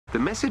The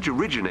message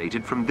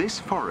originated from this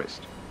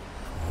forest.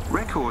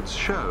 Records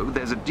show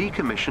there's a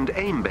decommissioned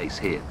AIM base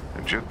here.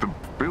 And yet the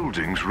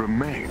buildings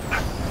remain.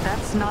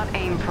 That's not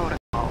AIM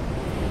protocol.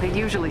 They'd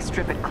usually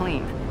strip it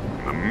clean.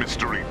 The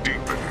mystery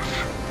deepens.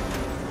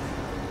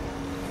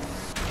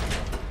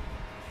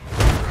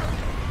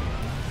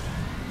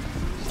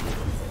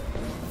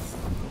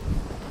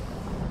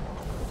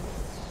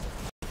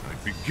 I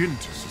begin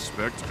to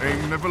suspect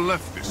AIM never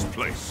left this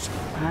place.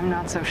 I'm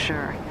not so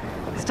sure.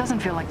 This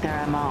doesn't feel like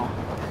their MO.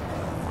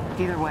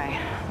 Either way,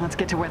 let's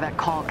get to where that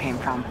call came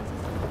from.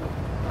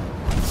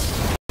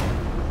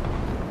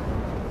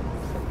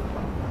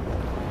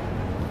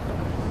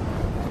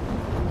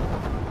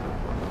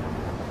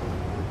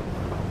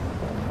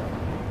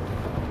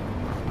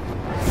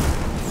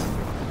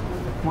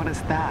 What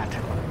is that?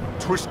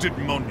 Twisted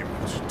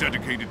monument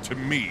dedicated to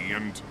me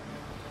and the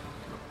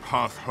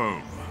path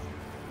home.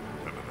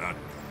 Whatever that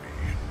may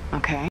be.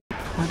 Okay,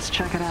 let's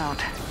check it out.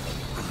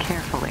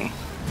 Carefully.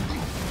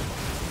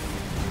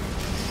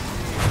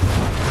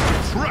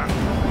 Trap!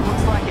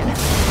 Looks like it.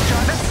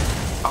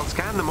 Jarvis? I'll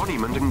scan the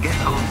monument and get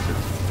answers.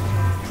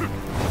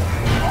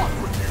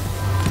 Off with you!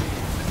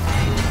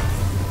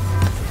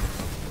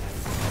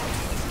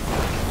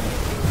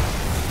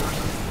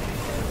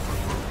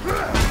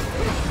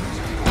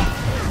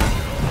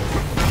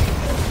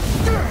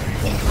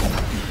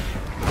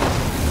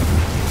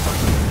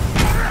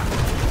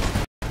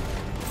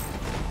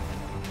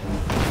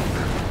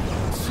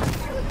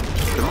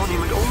 The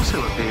monument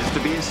also appears to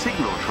be a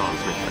signal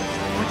transmitter.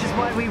 Which is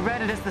why we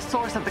read it as the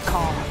source of the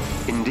call.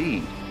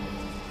 Indeed.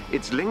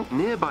 It's linked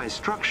nearby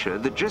structure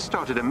that just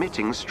started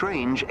emitting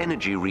strange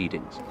energy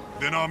readings.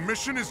 Then our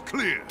mission is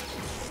clear.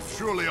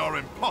 Surely our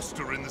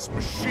imposter in this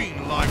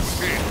machine lies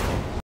within.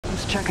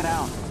 Let's check it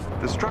out.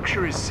 The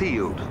structure is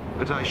sealed,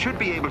 but I should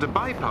be able to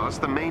bypass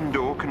the main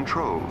door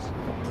controls.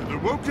 Do the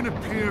Woken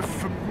appear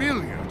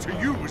familiar to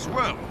you as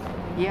well?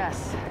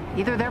 Yes.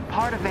 Either they're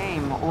part of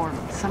AIM or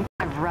some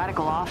kind of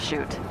radical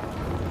offshoot.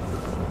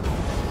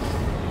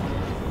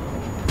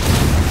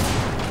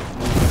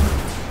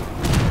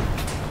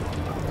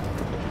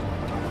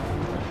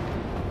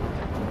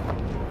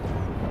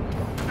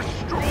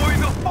 Destroy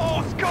the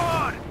false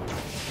god!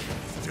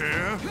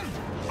 Dare?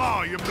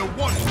 I am the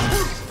one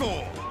true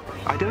Thor!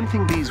 I don't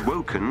think these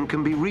Woken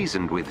can be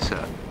reasoned with,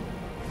 sir.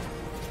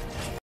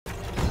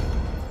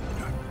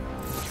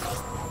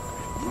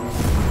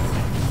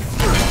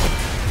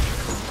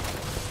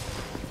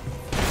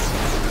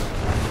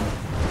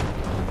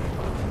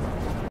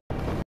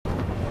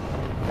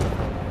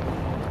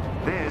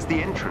 There's the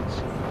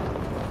entrance.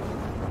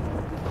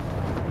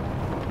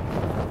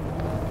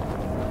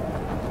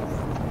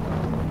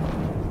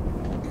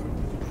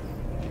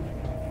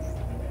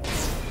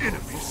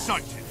 Enemy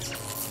sighted.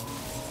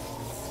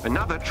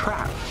 Another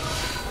trap.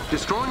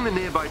 Destroying the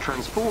nearby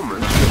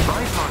transformers should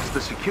bypass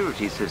the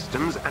security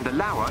systems and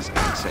allow us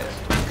access.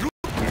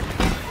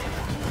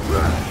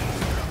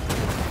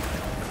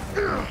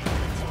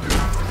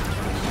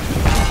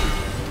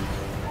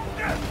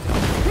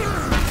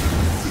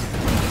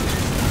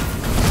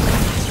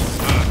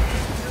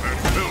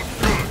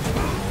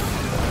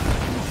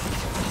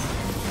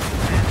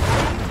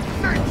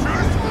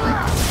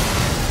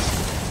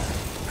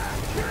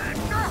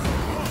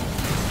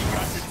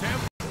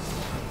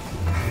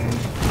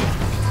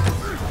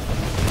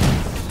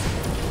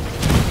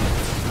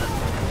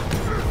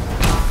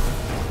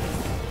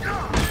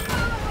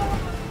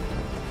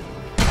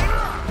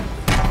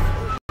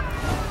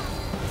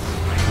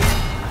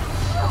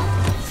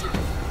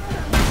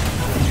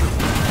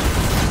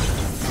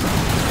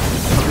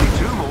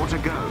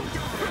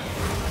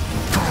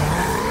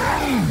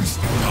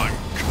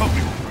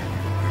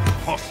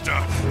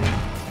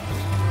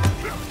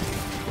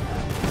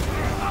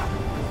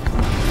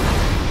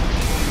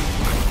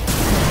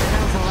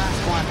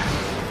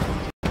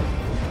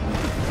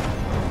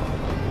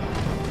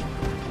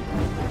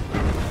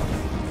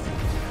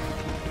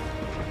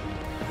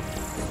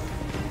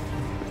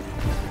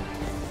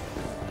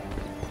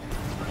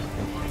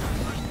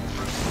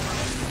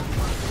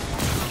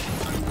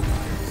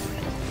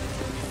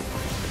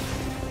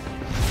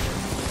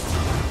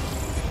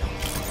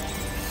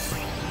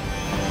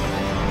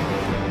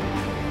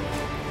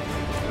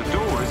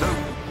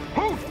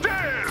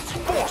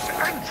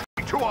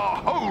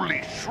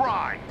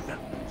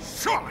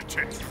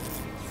 Charlatan!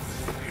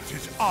 It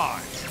is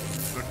I,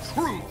 the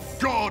true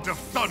God of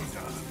Thunder.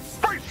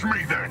 Face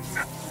me then,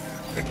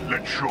 and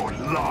let your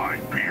lie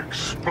be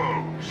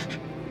exposed.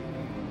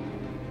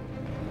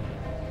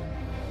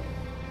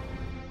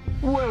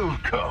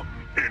 Welcome,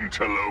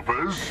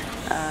 interlopers.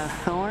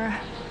 Thor,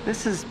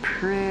 this is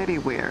pretty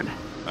weird.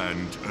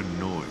 And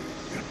annoying.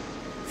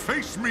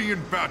 Face me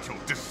in battle,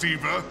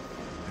 deceiver,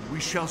 and we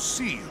shall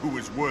see who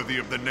is worthy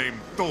of the name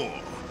Thor.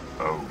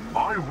 Oh,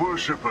 my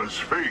worshipper's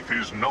faith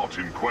is not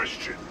in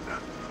question.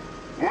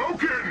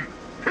 Woken,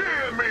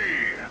 hear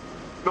me!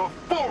 The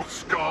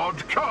false god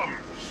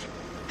comes!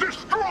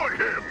 Destroy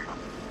him!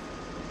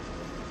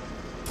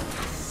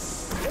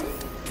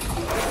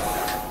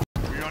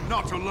 We are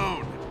not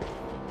alone.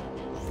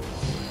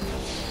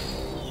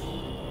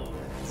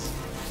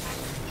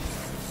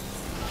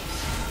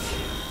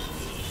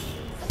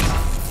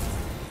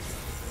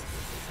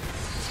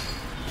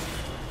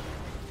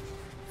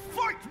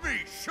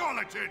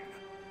 skeleton!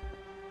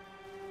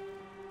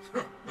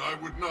 I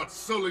would not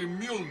sully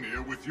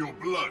Mjolnir with your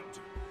blood.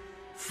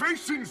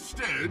 Face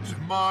instead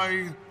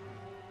my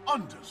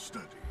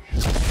understudy.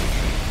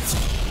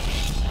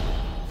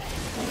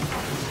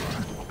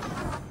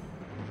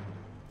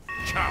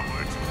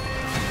 Coward!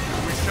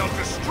 We shall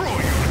destroy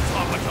you,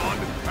 automaton,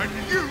 and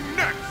you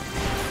next!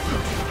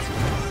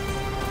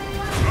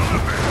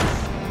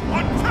 Avengers,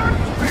 attack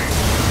me!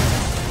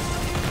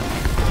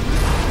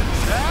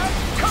 And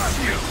cut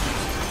you!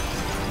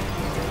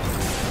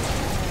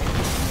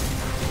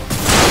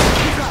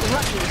 You got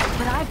lucky,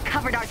 but I've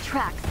covered our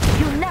tracks.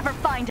 You'll never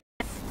find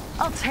us.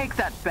 I'll take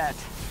that bet.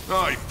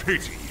 I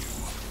pity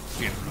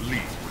you, in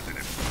league with an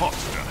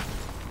imposter.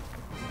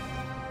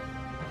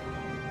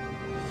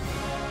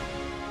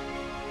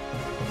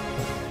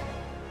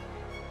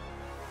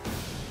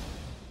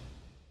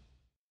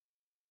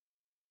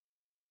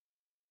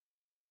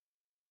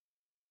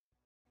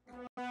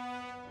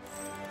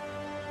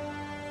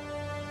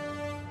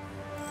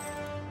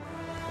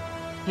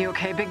 You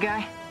okay, big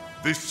guy?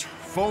 This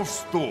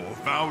false Thor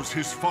vows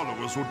his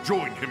followers will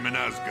join him in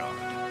Asgard.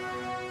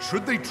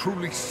 Should they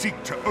truly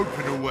seek to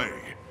open a way,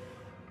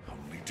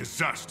 only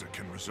disaster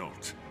can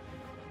result.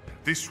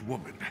 This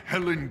woman,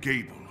 Helen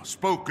Gable,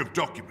 spoke of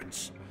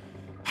documents.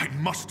 I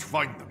must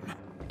find them.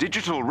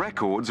 Digital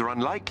records are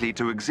unlikely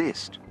to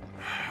exist.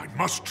 I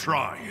must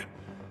try.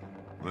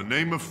 The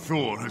name of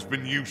Thor has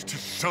been used to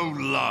sow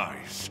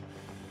lies.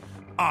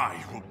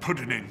 I will put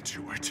an end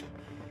to it.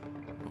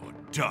 Or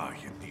die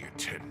in the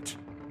attempt.